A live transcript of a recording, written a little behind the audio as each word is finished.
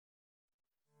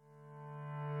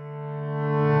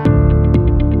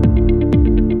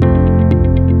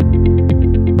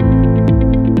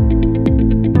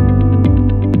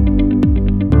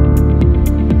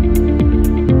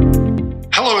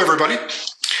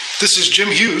This is Jim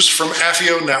Hughes from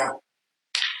AFIO Now.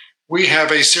 We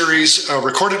have a series of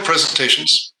recorded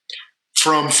presentations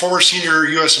from former senior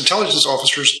U.S. intelligence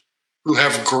officers who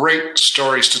have great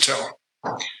stories to tell.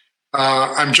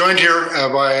 I'm joined here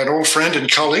by an old friend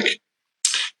and colleague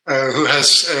who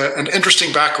has an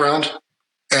interesting background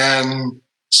and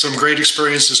some great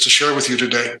experiences to share with you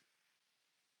today.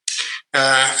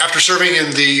 After serving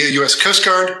in the U.S. Coast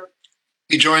Guard,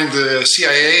 he joined the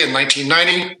CIA in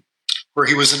 1990, where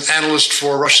he was an analyst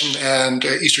for Russian and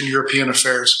Eastern European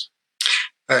affairs.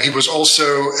 He was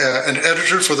also an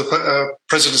editor for the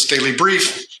President's Daily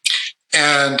Brief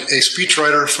and a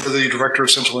speechwriter for the Director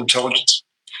of Central Intelligence.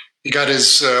 He got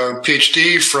his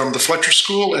PhD from the Fletcher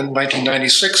School in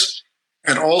 1996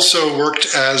 and also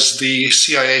worked as the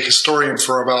CIA historian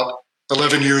for about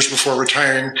 11 years before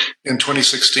retiring in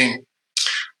 2016.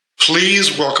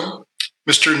 Please welcome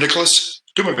Mr. Nicholas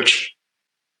Dujmovic.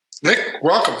 Nick,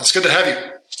 welcome. It's good to have you.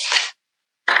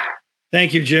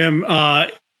 Thank you, Jim.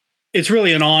 It's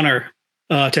really an honor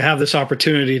to have this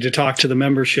opportunity to talk to the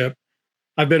membership.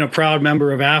 I've been a proud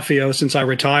member of AFIO since I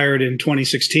retired in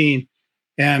 2016.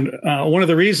 And one of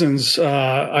the reasons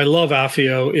I love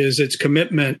AFIO is its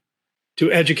commitment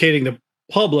to educating the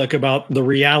public about the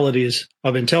realities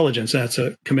of intelligence. That's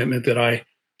a commitment that I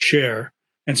share.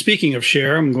 And speaking of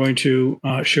share, I'm going to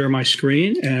share my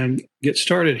screen and get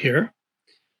started here.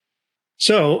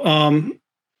 So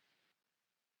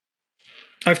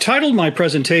I've titled my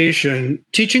presentation,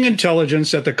 Teaching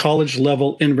Intelligence at the College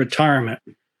Level in Retirement,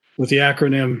 with the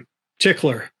acronym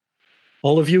TICLR.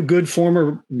 All of you good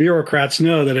former bureaucrats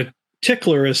know that a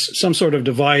TICLR is some sort of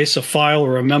device, a file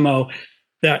or a memo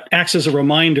that acts as a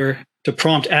reminder to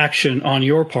prompt action on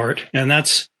your part. And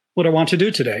that's what I want to do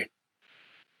today.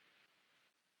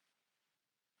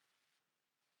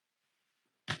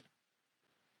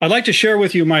 I'd like to share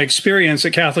with you my experience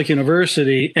at Catholic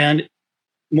University and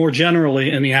more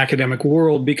generally in the academic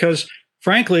world, because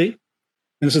frankly,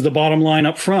 this is the bottom line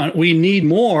up front, we need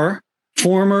more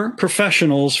former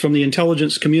professionals from the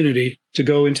intelligence community to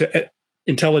go into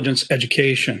intelligence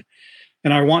education.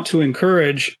 And I want to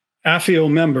encourage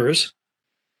AFIO members,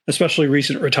 especially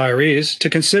recent retirees, to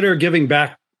consider giving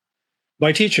back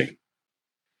by teaching.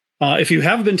 If you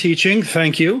have been teaching,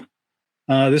 thank you.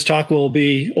 This talk will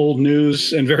be old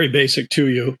news and very basic to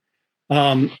you.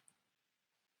 For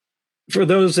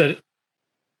those that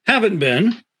haven't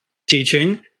been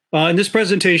teaching, in this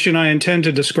presentation, I intend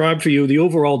to describe for you the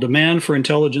overall demand for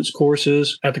intelligence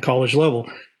courses at the college level,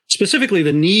 specifically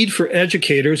the need for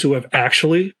educators who have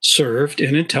actually served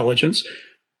in intelligence,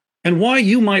 and why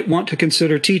you might want to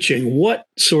consider teaching. What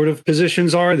sort of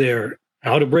positions are there?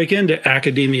 How to break into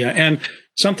academia, and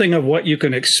something of what you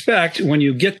can expect when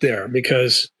you get there,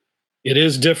 because it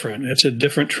is different. It's a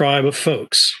different tribe of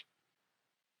folks.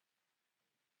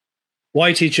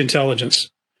 Why teach intelligence?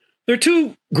 There are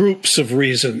two groups of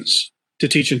reasons to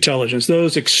teach intelligence,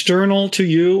 those external to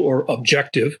you or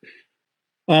objective,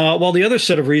 while the other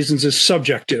set of reasons is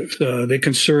subjective. They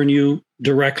concern you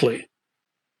directly.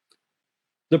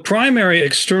 The primary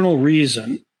external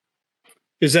reason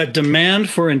is that demand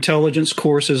for intelligence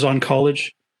courses on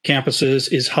college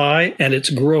campuses is high and it's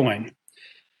growing.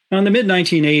 Now, in the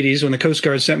mid-1980s, when the Coast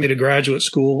Guard sent me to graduate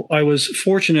school, I was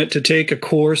fortunate to take a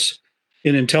course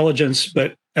in intelligence,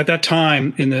 but at that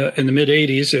time, in the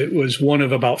mid-80s, it was one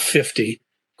of about 50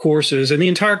 courses in the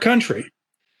entire country,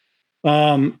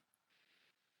 at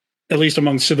least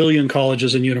among civilian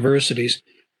colleges and universities.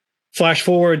 Flash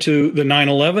forward to the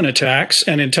 9/11 attacks,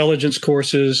 and intelligence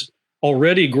courses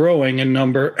already growing in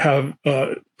number have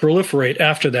proliferate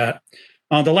after that.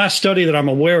 The last study that I'm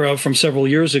aware of from several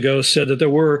years ago said that there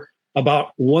were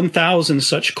about 1,000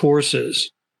 such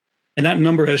courses. And that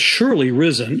number has surely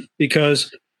risen because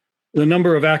the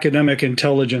number of academic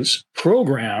intelligence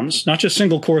programs, not just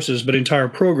single courses, but entire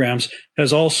programs,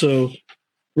 has also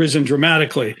risen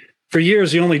dramatically. For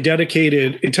years, the only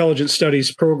dedicated intelligence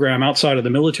studies program outside of the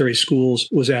military schools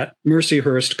was at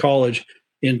Mercyhurst College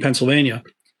in Pennsylvania.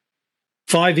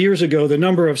 5 years ago, the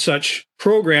number of such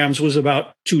programs was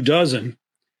about 24,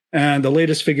 and the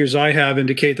latest figures I have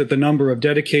indicate that the number of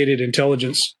dedicated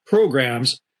intelligence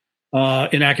programs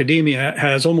in academia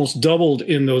has almost doubled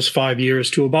in those 5 years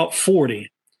to about 40.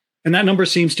 And that number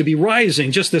seems to be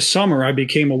rising. Just this summer, I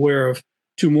became aware of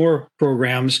two more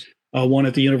programs, one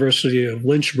at the University of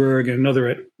Lynchburg and another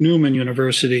at Newman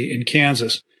University in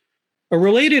Kansas. A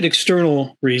related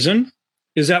external reason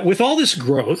is that with all this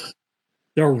growth,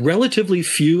 there are relatively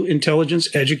few intelligence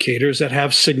educators that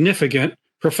have significant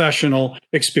professional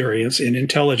experience in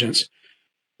intelligence.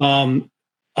 I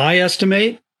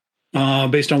estimate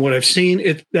based on what I've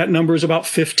seen, that number is about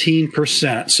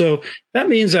 15%. So that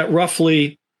means that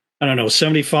roughly,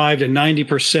 75 to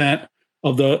 90%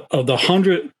 of the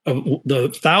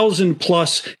 1,000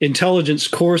 plus intelligence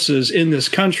courses in this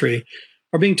country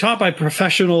are being taught by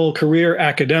professional career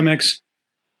academics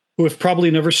who have probably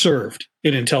never served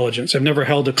in intelligence, have never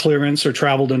held a clearance or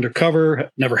traveled undercover,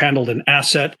 never handled an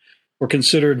asset, or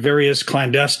considered various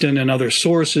clandestine and other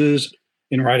sources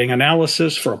in writing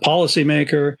analysis for a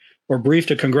policymaker, or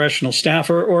briefed a congressional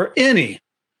staffer, or any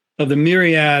of the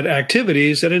myriad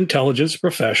activities that intelligence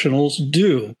professionals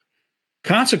do.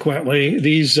 Consequently,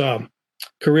 these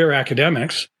career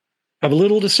academics have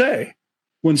little to say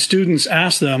when students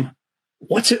ask them,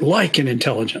 what's it like in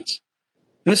intelligence?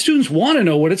 And the students want to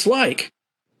know what it's like,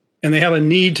 and they have a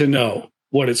need to know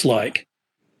what it's like.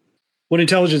 What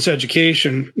intelligence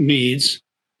education needs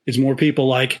is more people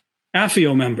like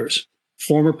AFIO members,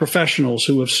 former professionals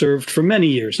who have served for many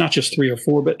years, not just 3 or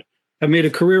 4, but have made a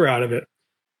career out of it,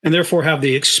 and therefore have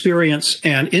the experience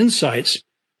and insights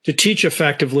to teach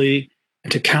effectively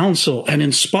and to counsel and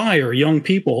inspire young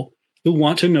people who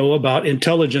want to know about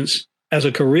intelligence as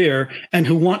a career and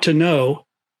who want to know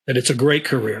that it's a great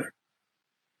career.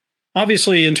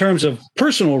 Obviously, in terms of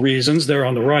personal reasons, they're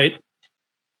on the right,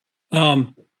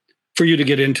 for you to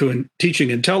get into teaching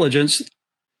intelligence,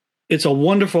 it's a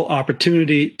wonderful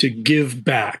opportunity to give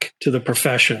back to the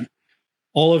profession.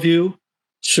 All of you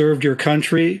served your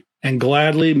country and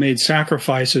gladly made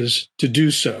sacrifices to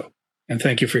do so. And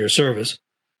thank you for your service.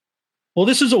 Well,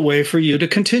 this is a way for you to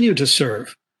continue to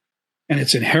serve. And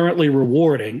it's inherently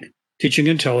rewarding teaching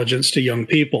intelligence to young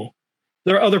people.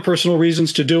 There are other personal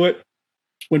reasons to do it.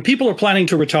 When people are planning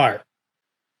to retire,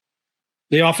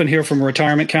 they often hear from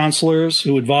retirement counselors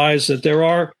who advise that there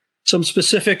are some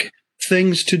specific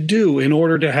things to do in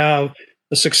order to have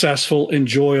a successful,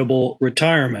 enjoyable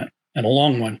retirement, and a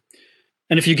long one.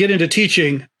 And if you get into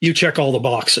teaching, you check all the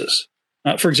boxes.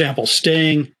 For example,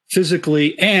 staying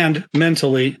physically and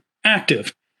mentally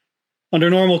active. Under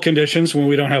normal conditions, when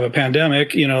we don't have a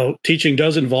pandemic, teaching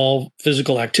does involve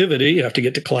physical activity. You have to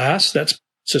get to class. That's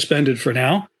suspended for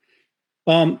now.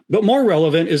 But more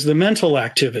relevant is the mental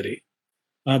activity,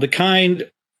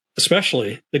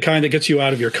 especially the kind that gets you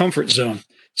out of your comfort zone.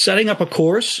 Setting up a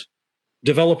course,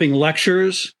 developing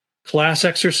lectures, class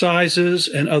exercises,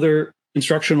 and other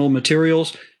instructional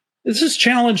materials. This is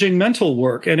challenging mental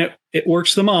work, and it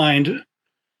works the mind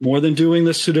more than doing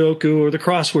the Sudoku or the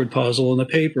crossword puzzle in the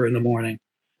paper in the morning.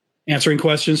 Answering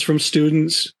questions from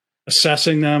students,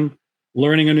 assessing them,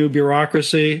 learning a new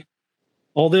bureaucracy.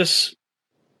 All this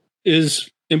is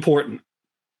important.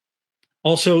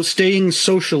 Also, staying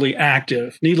socially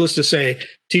active. Needless to say,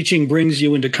 teaching brings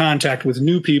you into contact with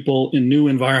new people in new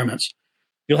environments.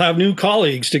 You'll have new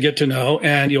colleagues to get to know,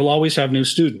 and you'll always have new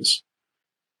students.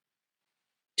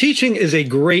 Teaching is a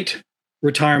great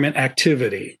retirement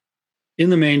activity in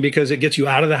the main because it gets you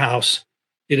out of the house.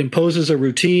 It imposes a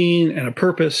routine and a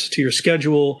purpose to your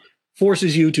schedule,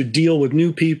 forces you to deal with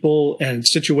new people and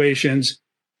situations.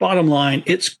 Bottom line,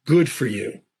 it's good for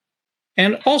you.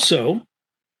 And also,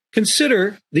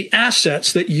 consider the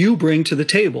assets that you bring to the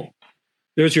table.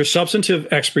 There's your substantive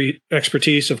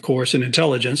expertise, of course, in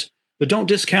intelligence, but don't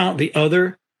discount the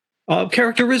other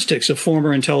characteristics of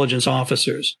former intelligence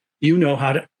officers. You know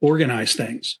how to organize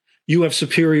things. You have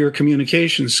superior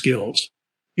communication skills.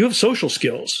 You have social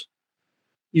skills.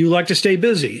 You like to stay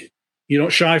busy. You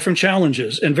don't shy from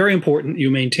challenges. And very important, you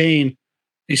maintain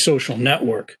a social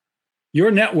network.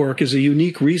 Your network is a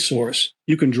unique resource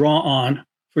you can draw on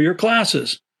for your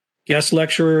classes, guest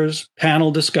lecturers,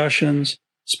 panel discussions,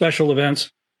 special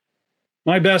events.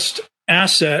 My best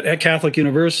asset at Catholic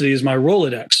University is my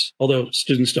Rolodex, although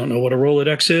students don't know what a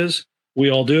Rolodex is. We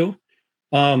all do.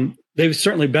 They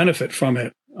certainly benefit from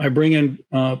it. I bring in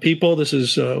people. This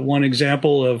is one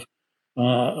example of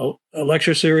a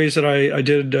lecture series that I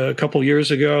did a couple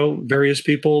years ago, various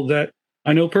people that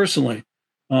I know personally.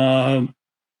 Former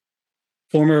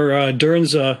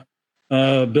Dernza,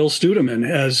 Bill Studeman,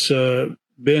 has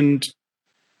been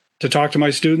to talk to my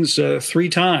students 3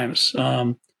 times,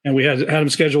 and we had him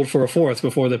scheduled for a 4th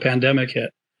before the pandemic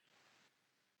hit.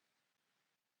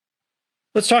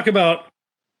 Let's talk about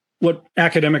what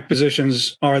academic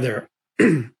positions are there.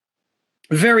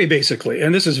 Very basically,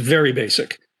 and this is very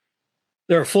basic,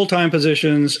 there are full-time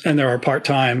positions and there are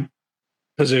part-time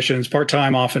positions,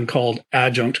 part-time often called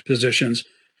adjunct positions.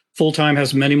 Full-time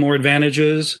has many more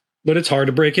advantages, but it's hard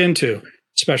to break into,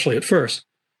 especially at first.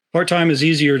 Part-time is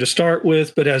easier to start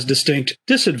with, but has distinct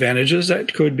disadvantages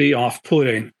that could be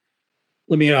off-putting.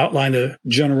 Let me outline the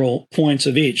general points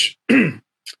of each.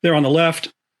 There on the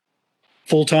left,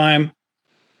 full-time,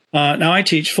 Now, I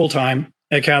teach full-time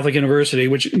at Catholic University,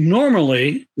 which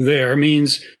normally there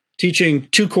means teaching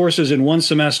 2 courses in one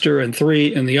semester and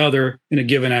 3 in the other in a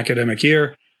given academic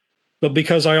year. But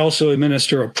because I also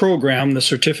administer a program, the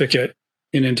Certificate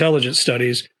in Intelligence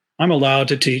Studies, I'm allowed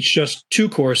to teach just 2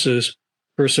 courses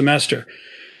per semester.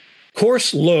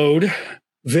 Course load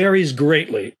varies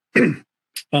greatly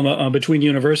between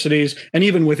universities and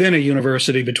even within a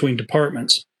university between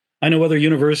departments. I know other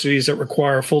universities that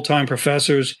require full-time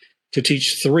professors to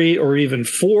teach 3 or even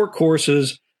 4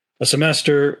 courses a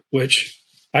semester, which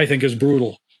I think is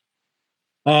brutal.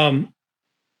 The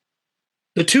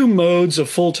 2 modes of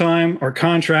full-time are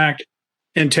contract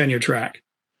and tenure track.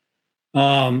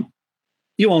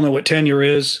 You all know what tenure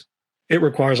is. It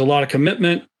requires a lot of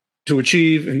commitment to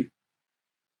achieve,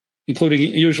 including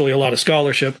usually a lot of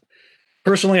scholarship.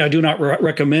 Personally, I do not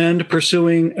recommend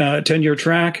pursuing tenure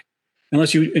track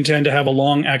unless you intend to have a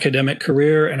long academic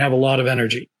career and have a lot of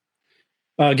energy.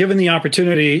 Given the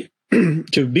opportunity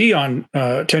to be on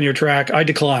tenure track, I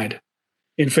declined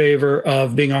in favor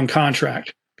of being on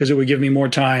contract because it would give me more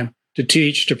time to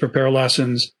teach, to prepare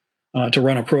lessons, to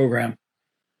run a program.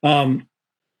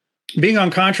 Being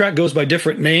on contract goes by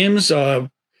different names,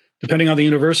 depending on the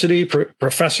university,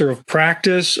 professor of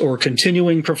practice or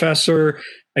continuing professor.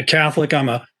 At Catholic, I'm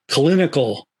a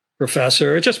clinical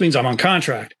professor. It just means I'm on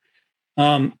contract.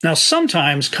 Now,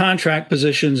 sometimes contract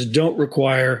positions don't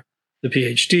require the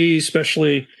PhD,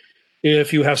 especially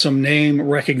if you have some name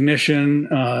recognition,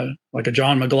 like a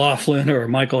John McLaughlin or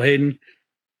Michael Hayden.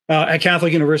 At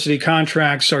Catholic University,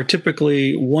 contracts are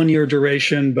typically 1-year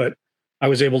duration, but I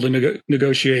was able to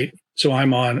negotiate, so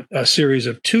I'm on a series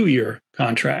of 2-year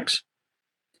contracts.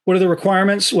 What are the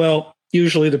requirements? Well,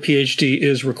 usually the PhD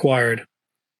is required.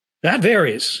 That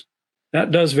varies.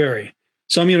 That does vary.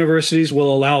 Some universities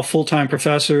will allow full-time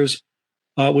professors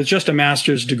with just a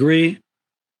master's degree.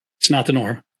 It's not the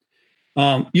norm.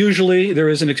 Usually there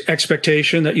is an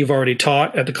expectation that you've already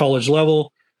taught at the college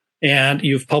level and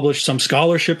you've published some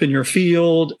scholarship in your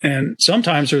field. And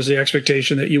sometimes there's the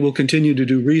expectation that you will continue to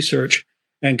do research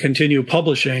and continue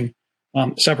publishing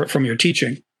separate from your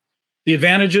teaching. The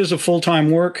advantages of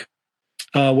full-time work,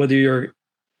 whether you're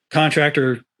contract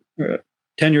or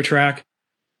tenure track,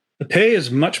 the pay is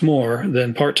much more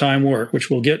than part-time work, which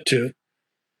we'll get to.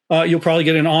 You'll probably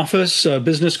get an office,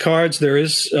 business cards. There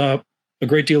is a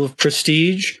great deal of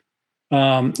prestige.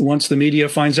 Once the media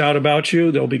finds out about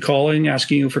you, they'll be calling,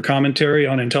 asking you for commentary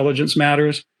on intelligence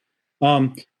matters.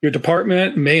 Your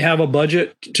department may have a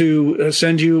budget to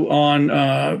send you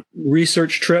on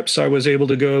research trips. I was able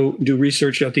to go do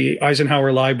research at the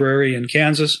Eisenhower Library in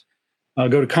Kansas,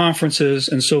 go to conferences,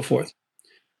 and so forth.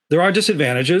 There are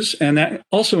disadvantages, and that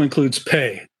also includes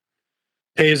pay.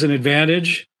 Pay is an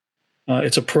advantage.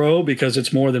 It's a pro because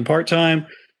it's more than part-time.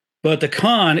 But the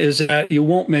con is that you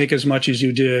won't make as much as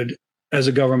you did as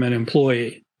a government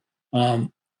employee.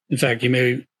 In fact,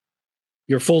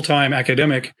 your full-time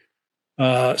academic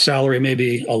salary may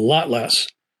be a lot less.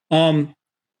 But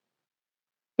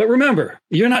remember,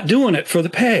 you're not doing it for the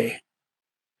pay.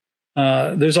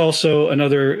 There's also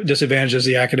another disadvantage is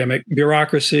the academic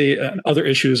bureaucracy and other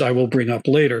issues I will bring up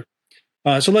later.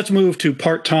 So let's move to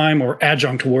part-time or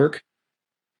adjunct work.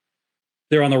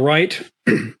 There on the right.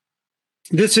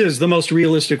 This is the most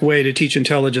realistic way to teach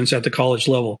intelligence at the college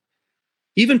level.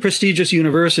 Even prestigious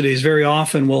universities very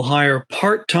often will hire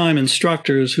part-time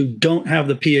instructors who don't have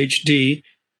the PhD,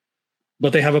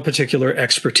 but they have a particular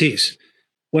expertise.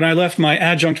 When I left my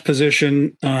adjunct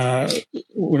position,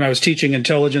 when I was teaching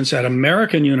intelligence at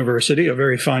American University, a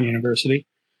very fine university,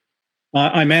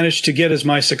 I managed to get as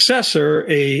my successor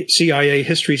a CIA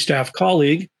history staff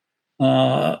colleague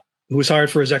who was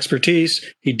hired for his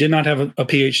expertise. He did not have a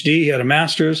PhD. He had a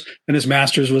master's, and his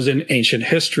master's was in ancient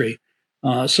history.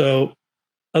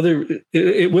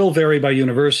 It will vary by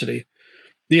university.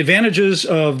 The advantages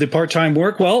of the part-time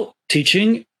work, well,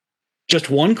 teaching just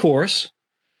one course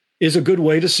is a good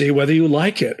way to see whether you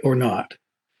like it or not.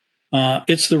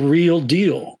 It's the real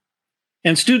deal.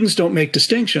 And students don't make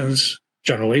distinctions,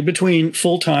 generally, between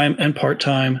full-time and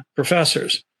part-time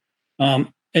professors. And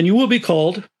you will be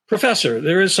called professor.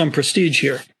 There is some prestige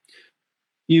here.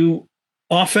 You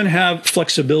often have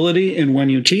flexibility in when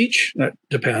you teach. That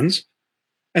depends.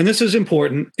 And this is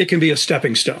important. It can be a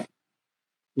stepping stone.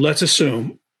 Let's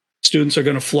assume students are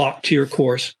going to flock to your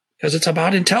course because it's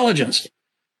about intelligence.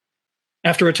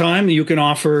 After a time, you can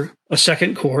offer a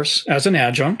second course as an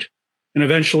adjunct, and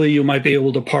eventually you might be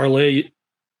able to parlay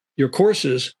your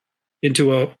courses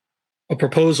into a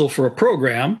proposal for a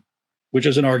program, which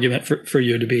is an argument for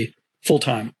you to be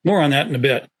full-time. More on that in a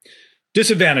bit.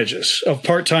 Disadvantages of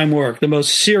part-time work. The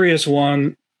most serious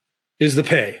one is the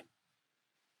pay.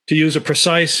 To use a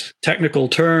precise technical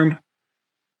term,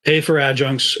 pay for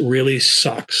adjuncts really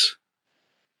sucks.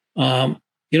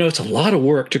 It's a lot of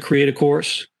work to create a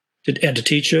course and to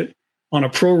teach it. On a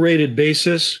prorated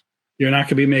basis, you're not going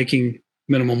to be making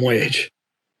minimum wage.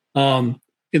 In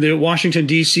the Washington,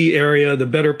 D.C. area, the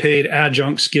better paid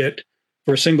adjuncts get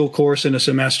for a single course in a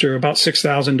semester about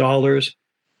 $6,000.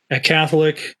 At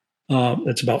Catholic,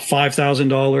 it's about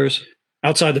 $5,000.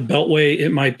 Outside the Beltway,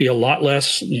 it might be a lot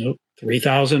less,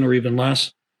 $3,000 or even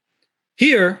less.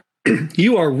 Here,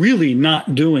 you are really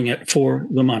not doing it for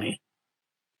the money.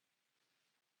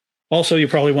 Also, you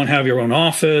probably won't have your own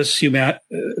office. You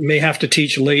may have to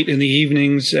teach late in the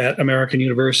evenings at American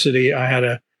University. I had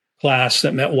a class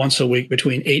that met once a week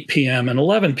between 8 p.m. and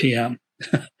 11 p.m.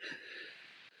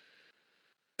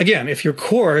 Again, if your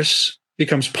course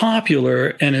becomes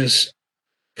popular and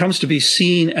comes to be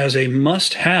seen as a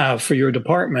must-have for your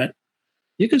department,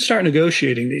 you can start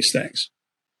negotiating these things.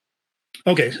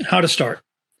 Okay, how to start?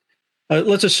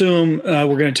 Let's assume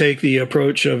we're going to take the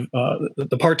approach of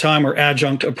the part-time or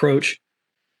adjunct approach.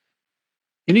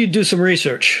 You need to do some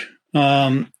research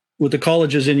with the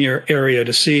colleges in your area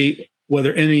to see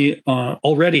whether any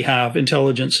already have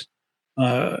intelligence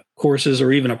courses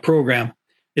or even a program.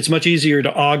 It's much easier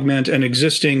to augment an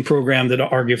existing program than to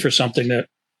argue for something that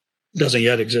doesn't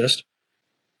yet exist.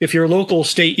 If your local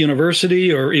state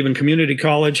university or even community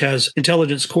college has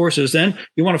intelligence courses, then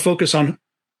you want to focus on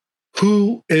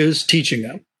who is teaching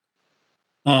them.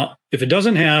 If it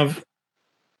doesn't have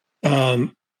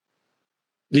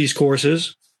these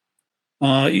courses,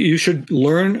 you should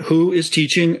learn who is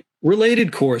teaching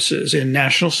related courses in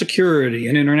national security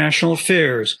and international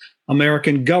affairs,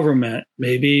 American government,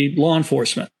 maybe law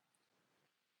enforcement.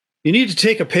 You need to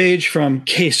take a page from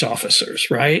case officers,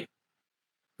 right?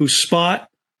 Who spot,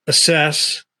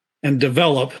 assess, and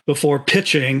develop before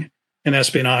pitching an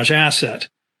espionage asset.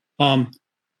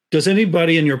 Does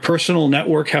anybody in your personal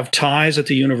network have ties at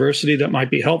the university that might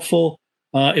be helpful?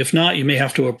 If not, you may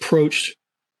have to approach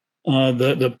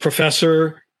the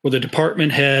professor or the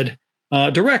department head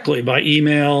directly by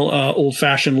email,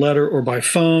 old-fashioned letter, or by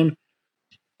phone.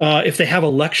 If they have a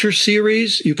lecture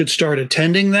series, you could start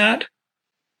attending that.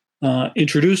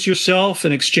 Introduce yourself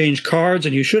and exchange cards,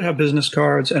 and you should have business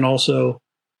cards and also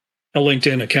a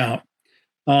LinkedIn account.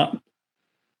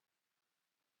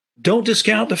 Don't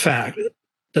discount the fact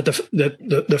that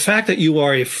the fact that you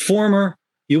are a former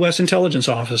U.S. intelligence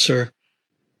officer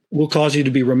will cause you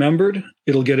to be remembered.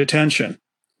 It'll get attention.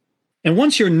 And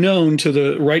once you're known to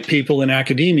the right people in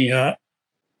academia,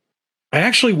 I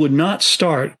actually would not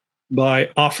start by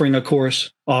offering a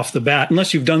course off the bat,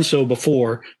 unless you've done so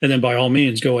before, and then by all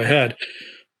means, go ahead.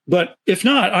 But if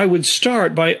not, I would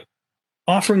start by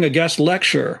offering a guest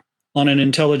lecture on an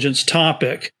intelligence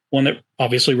topic, one that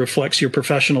obviously reflects your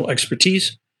professional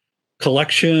expertise,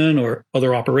 collection or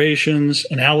other operations,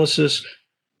 analysis,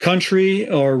 country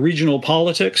or regional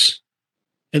politics,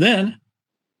 and then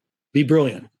be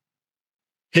brilliant.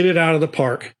 Hit it out of the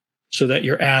park so that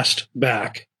you're asked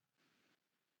back.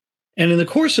 And in the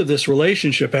course of this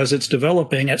relationship, as it's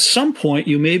developing, at some point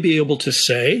you may be able to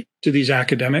say to these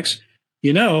academics,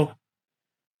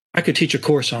 I could teach a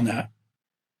course on that.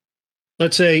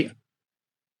 Let's say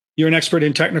you're an expert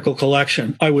in technical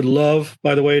collection. I would love,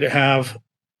 by the way, to have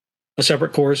a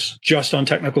separate course just on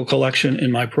technical collection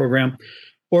in my program.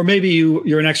 Or maybe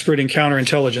you're an expert in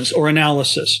counterintelligence or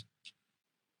analysis.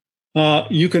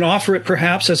 You can offer it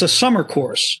perhaps as a summer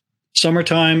course.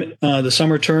 Summertime, the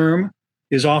summer term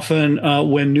is often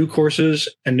when new courses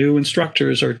and new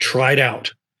instructors are tried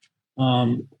out.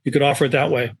 You could offer it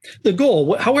that way. The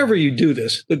goal, however you do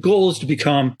this, the goal is to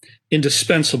become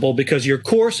indispensable because your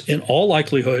course, in all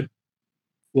likelihood,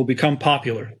 will become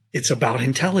popular. It's about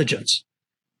intelligence.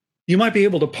 You might be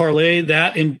able to parlay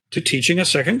that into teaching a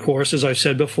second course, as I've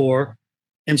said before,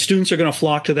 and students are going to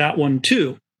flock to that one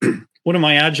too. One of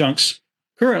my adjuncts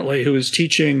currently, who is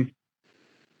teaching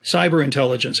cyber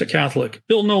intelligence at Catholic,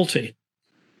 Bill Nolte,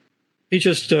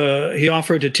 he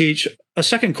offered to teach a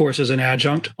second course as an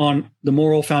adjunct on the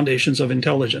moral foundations of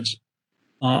intelligence.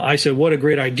 I said, what a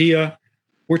great idea.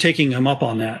 We're taking him up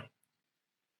on that.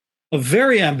 A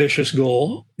very ambitious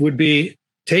goal would be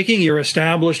taking your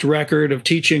established record of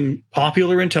teaching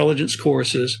popular intelligence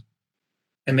courses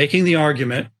and making the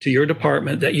argument to your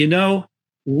department that,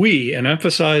 we, and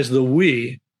emphasize the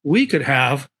we could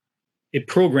have a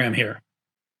program here.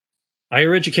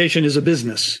 Higher education is a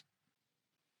business.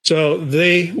 So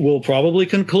they will probably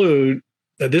conclude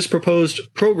that this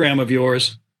proposed program of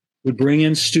yours would bring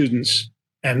in students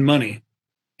and money.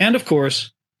 And of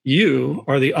course, you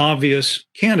are the obvious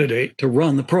candidate to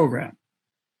run the program.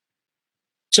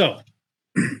 So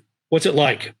What's it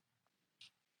like?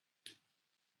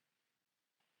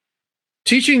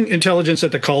 Teaching intelligence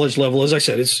at the college level, as I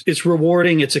said, it's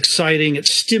rewarding, it's exciting,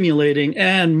 it's stimulating,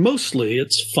 and mostly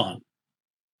it's fun.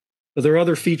 But there are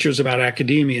other features about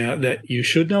academia that you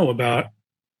should know about.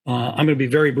 I'm going to be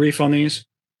very brief on these.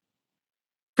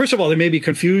 First of all, there may be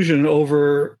confusion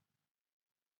over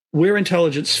where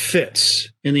intelligence fits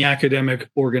in the academic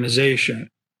organization.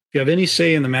 If you have any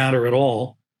say in the matter at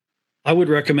all, I would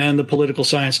recommend the political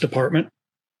science department.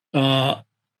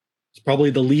 It's probably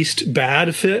the least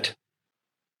bad fit.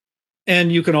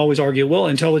 And you can always argue, well,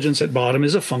 intelligence at bottom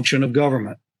is a function of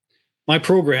government. My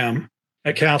program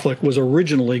at Catholic was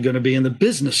originally going to be in the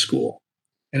business school.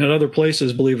 And at other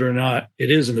places, believe it or not,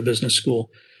 it is in the business school.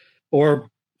 Or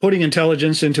putting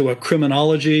intelligence into a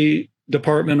criminology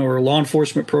department or a law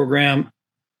enforcement program.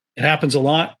 It happens a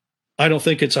lot. I don't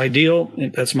think it's ideal.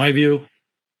 That's my view.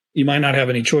 You might not have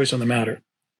any choice on the matter.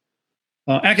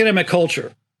 Academic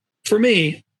culture. For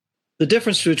me, the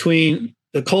difference between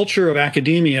the culture of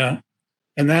academia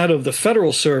and that of the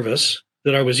federal service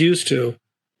that I was used to,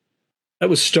 that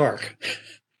was stark.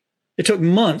 It took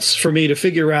months for me to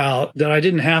figure out that I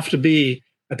didn't have to be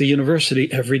at the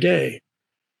university every day.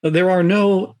 There are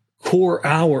no core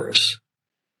hours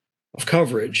of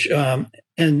coverage.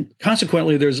 And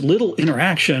consequently, there's little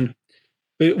interaction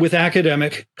with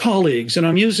academic colleagues. And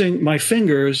I'm using my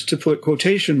fingers to put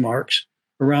quotation marks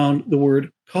around the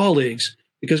word colleagues,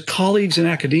 because colleagues in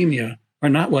academia are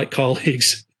not like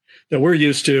colleagues that we're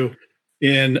used to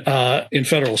in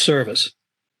federal service.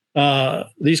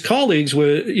 These colleagues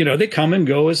would, they come and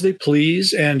go as they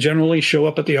please and generally show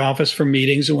up at the office for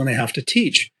meetings and when they have to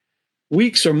teach.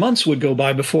 Weeks or months would go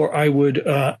by before I would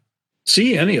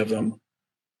see any of them.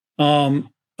 A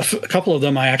couple of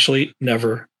them I actually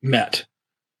never met.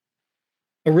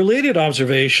 A related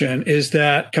observation is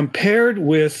that compared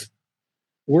with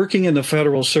working in the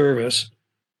federal service,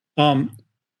 let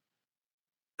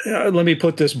me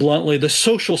put this bluntly, the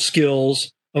social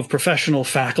skills of professional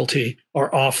faculty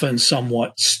are often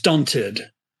somewhat stunted.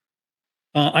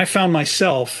 I found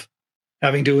myself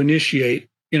having to initiate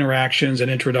interactions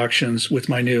and introductions with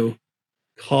my new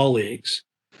colleagues.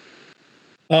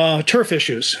 Turf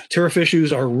issues. Turf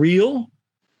issues are real.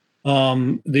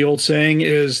 The old saying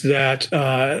is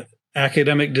that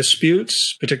academic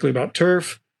disputes, particularly about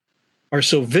turf, are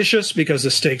so vicious because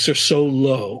the stakes are so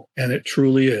low, and it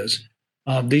truly is.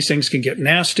 These things can get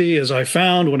nasty, as I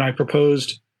found when I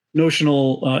proposed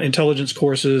notional intelligence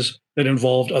courses that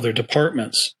involved other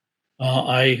departments.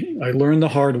 I learned the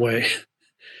hard way.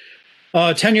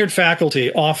 Tenured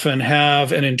faculty often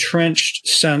have an entrenched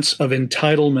sense of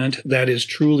entitlement that is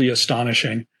truly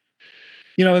astonishing.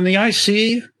 In the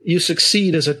IC, you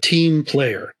succeed as a team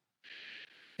player.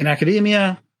 In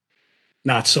academia,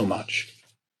 not so much.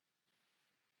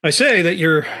 I say that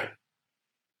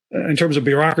in terms of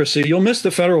bureaucracy, you'll miss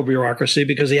the federal bureaucracy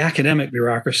because the academic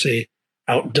bureaucracy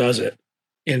outdoes it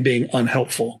in being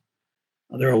unhelpful.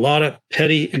 There are a lot of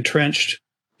petty, entrenched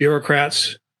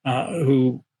bureaucrats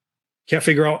who can't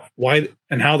figure out why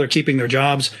and how they're keeping their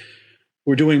jobs.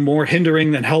 We're doing more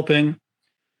hindering than helping.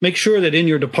 Make sure that in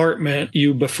your department,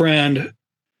 you befriend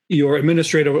your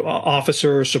administrative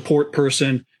officer or support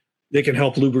person. They can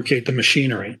help lubricate the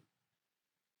machinery.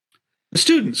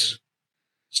 The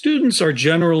students are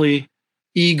generally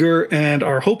eager and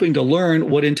are hoping to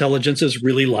learn what intelligence is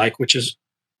really like, which is,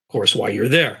 of course, why you're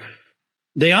there.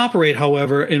 They operate,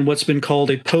 however, in what's been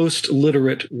called a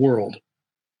post-literate world.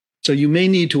 So you may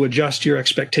need to adjust your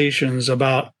expectations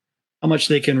about how much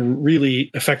they can really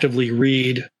effectively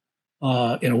read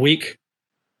in a week,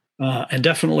 and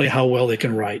definitely how well they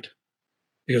can write,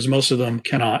 because most of them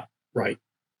cannot write.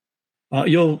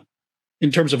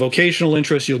 In terms of vocational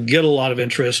interest, you'll get a lot of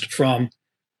interest from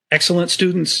excellent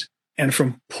students and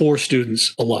from poor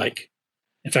students alike.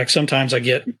 In fact, sometimes I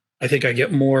think I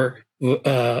get more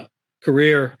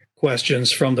career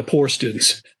questions from the poor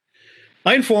students.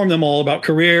 I inform them all about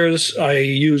careers. I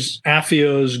use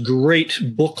AFIO's great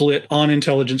booklet on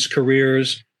intelligence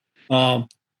careers.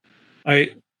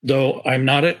 Though I'm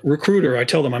not a recruiter, I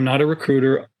tell them I'm not a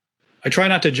recruiter. I try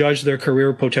not to judge their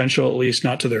career potential, at least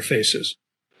not to their faces.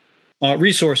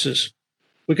 Resources.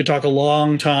 We could talk a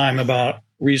long time about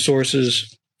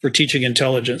resources for teaching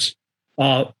intelligence.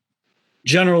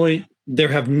 Generally, there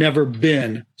have never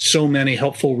been so many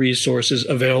helpful resources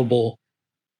available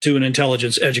to an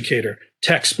intelligence educator.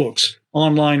 Textbooks,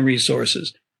 online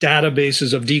resources,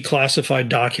 databases of declassified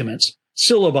documents,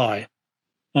 syllabi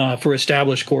for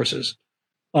established courses.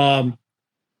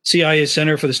 CIA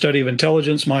Center for the Study of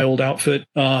Intelligence, my old outfit,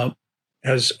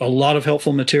 has a lot of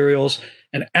helpful materials.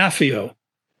 And AFIO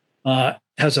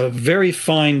has a very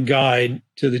fine guide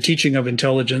to the teaching of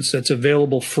intelligence that's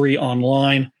available free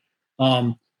online.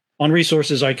 On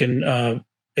resources, I can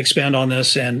expand on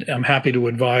this, and I'm happy to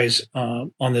advise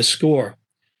on this score.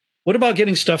 What about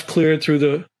getting stuff cleared through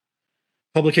the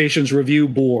Publications Review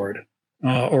Board,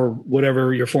 or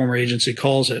whatever your former agency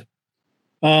calls it?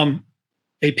 A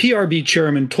PRB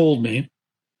chairman told me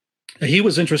he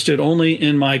was interested only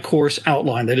in my course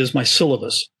outline, that is my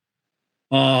syllabus,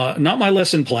 not my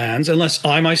lesson plans, unless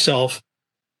I myself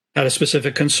had a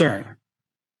specific concern.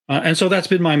 And so that's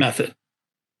been my method.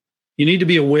 You need to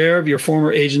be aware of your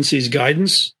former agency's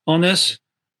guidance on this,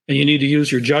 and you need to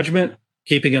use your judgment,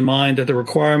 keeping in mind that the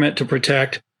requirement to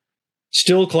protect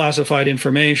still classified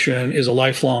information is a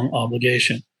lifelong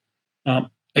obligation.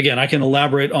 Again, I can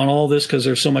elaborate on all this because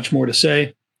there's so much more to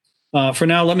say. For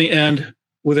now, let me end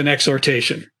with an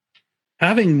exhortation.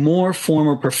 Having more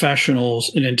former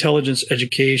professionals in intelligence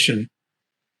education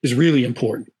is really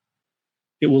important.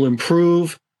 It will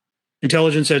improve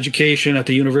intelligence education at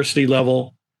the university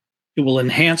level. It will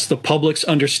enhance the public's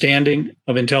understanding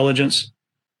of intelligence.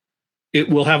 It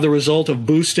will have the result of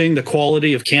boosting the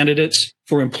quality of candidates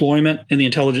for employment in the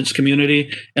intelligence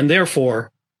community, and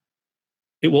therefore,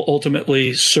 it will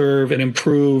ultimately serve and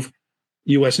improve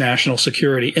U.S. national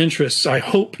security interests. I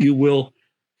hope you will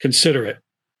consider it.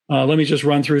 Let me just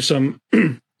run through some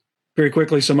very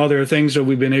quickly, some other things that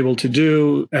we've been able to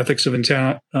do. Ethics of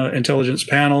Intelligence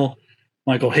panel,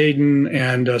 Michael Hayden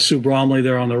and Sue Bromley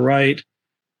there on the right.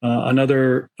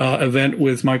 Another event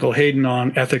with Michael Hayden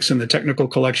on ethics in the technical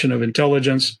collection of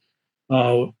intelligence.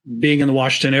 Being in the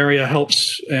Washington area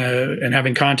helps, and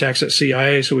having contacts at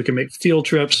CIA so we can make field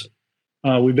trips.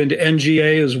 We've been to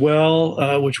NGA as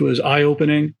well, which was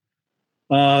eye-opening.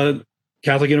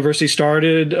 Catholic University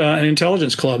started an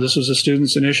intelligence club. This was a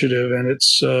students' initiative, and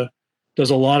it's does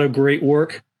a lot of great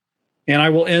work. And I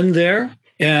will end there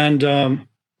and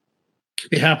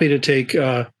be happy to take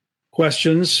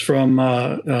questions from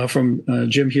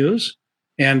Jim Hughes.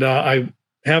 And I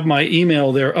have my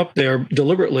email there up there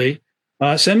deliberately.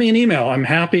 Send me an email. I'm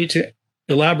happy to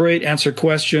elaborate, answer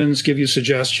questions, give you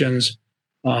suggestions,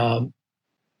 and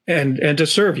to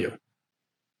serve you.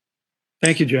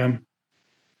 Thank you, Jim.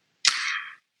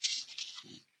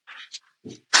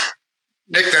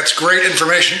 Nick, that's great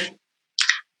information.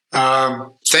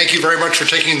 Thank you very much for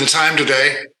taking the time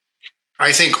today.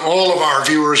 I think all of our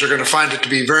viewers are going to find it to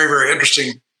be very, very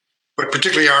interesting, but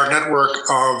particularly our network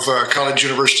of college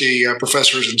university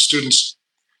professors and students.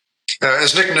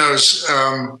 As Nick knows,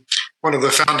 one of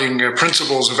the founding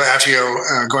principles of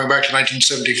AFIO, going back to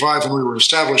 1975 when we were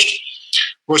established,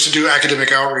 was to do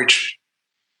academic outreach.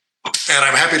 And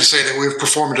I'm happy to say that we've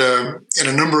performed in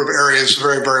a number of areas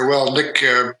very, very well. Nick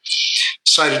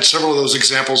cited several of those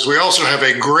examples. We also have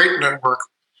a great network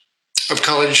of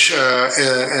college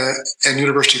and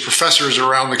university professors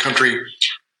around the country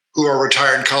who are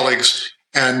retired colleagues.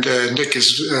 And Nick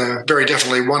is very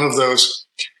definitely one of those.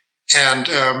 And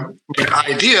the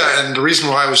idea and the reason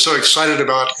why I was so excited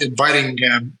about inviting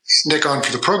Nick on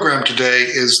for the program today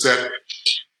is that,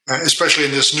 especially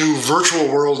in this new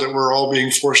virtual world that we're all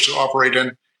being forced to operate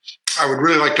in, I would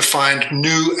really like to find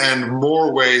new and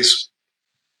more ways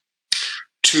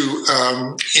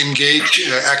to engage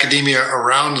academia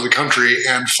around the country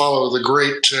and follow the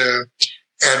great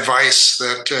advice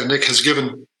that Nick has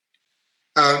given.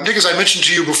 Nick, as I mentioned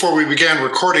to you before we began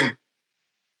recording,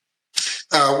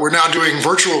 we're now doing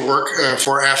virtual work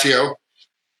for AFIO.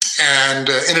 And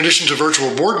in addition to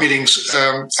virtual board meetings,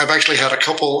 I've actually had a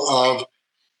couple of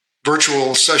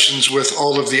virtual sessions with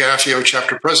all of the AFIO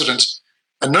chapter presidents,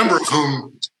 a number of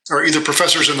whom are either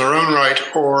professors in their own right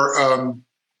or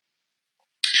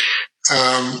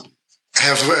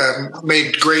have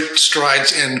made great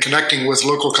strides in connecting with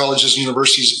local colleges and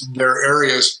universities in their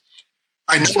areas.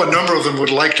 I know a number of them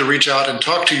would like to reach out and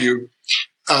talk to you,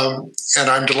 and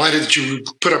I'm delighted that you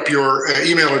put up your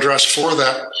email address for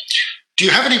that. Do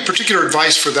you have any particular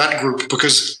advice for that group?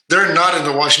 Because they're not in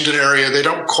the Washington area. They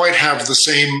don't quite have the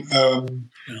same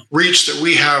reach that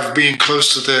we have being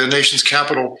close to the nation's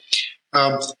capital.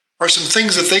 Are some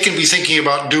things that they can be thinking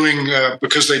about doing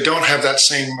because they don't have that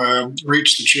same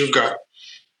reach that you've got?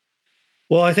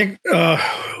 Well, I think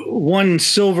one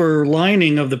silver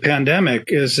lining of the pandemic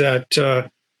is that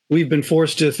we've been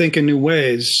forced to think in new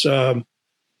ways.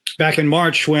 Back in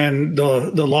March, when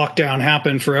the lockdown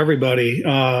happened for everybody,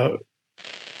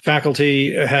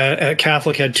 faculty at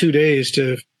Catholic had 2 days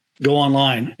to go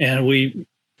online, and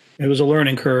it was a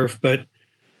learning curve, but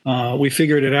we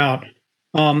figured it out.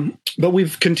 But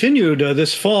we've continued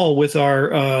this fall with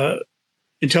our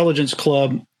Intelligence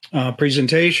Club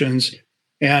presentations,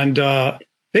 and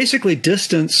basically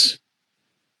distance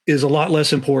is a lot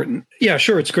less important. Yeah,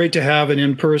 sure, it's great to have an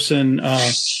in-person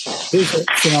visit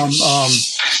from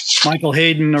Michael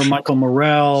Hayden or Michael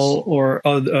Morrell or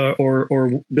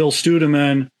Bill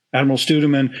Studeman, Admiral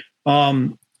Studeman.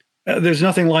 There's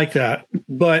nothing like that.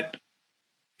 But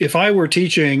if I were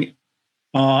teaching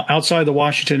outside the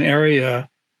Washington area,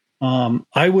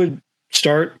 I would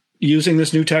start using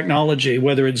this new technology,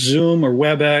 whether it's Zoom or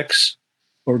WebEx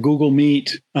or Google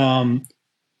Meet.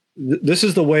 This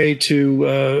is the way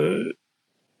to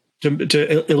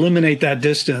eliminate that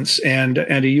distance and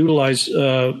to utilize,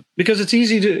 because it's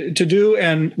easy to do,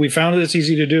 and we found that it's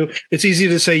easy to do. It's easy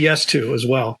to say yes to as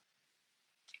well.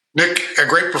 Nick, a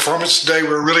great performance today.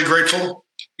 We're really grateful.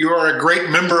 You are a great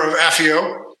member of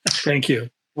AFIO. Thank you.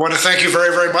 I want to thank you very,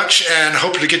 very much, and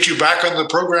hope to get you back on the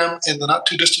program in the not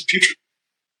too distant future.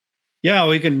 Yeah,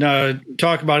 we can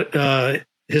talk about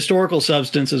historical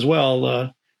substance as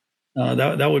well.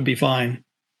 That would be fine.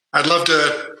 I'd love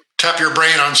to tap your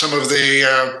brain on some of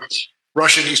the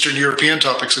Russian, Eastern European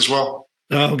topics as well.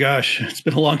 Oh, gosh. It's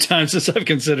been a long time since I've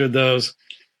considered those.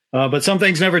 But some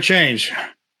things never change.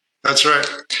 That's right.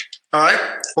 All right.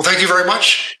 Well, thank you very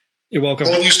much. You're welcome.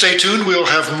 All of you stay tuned. We'll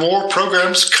have more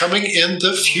programs coming in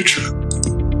the future.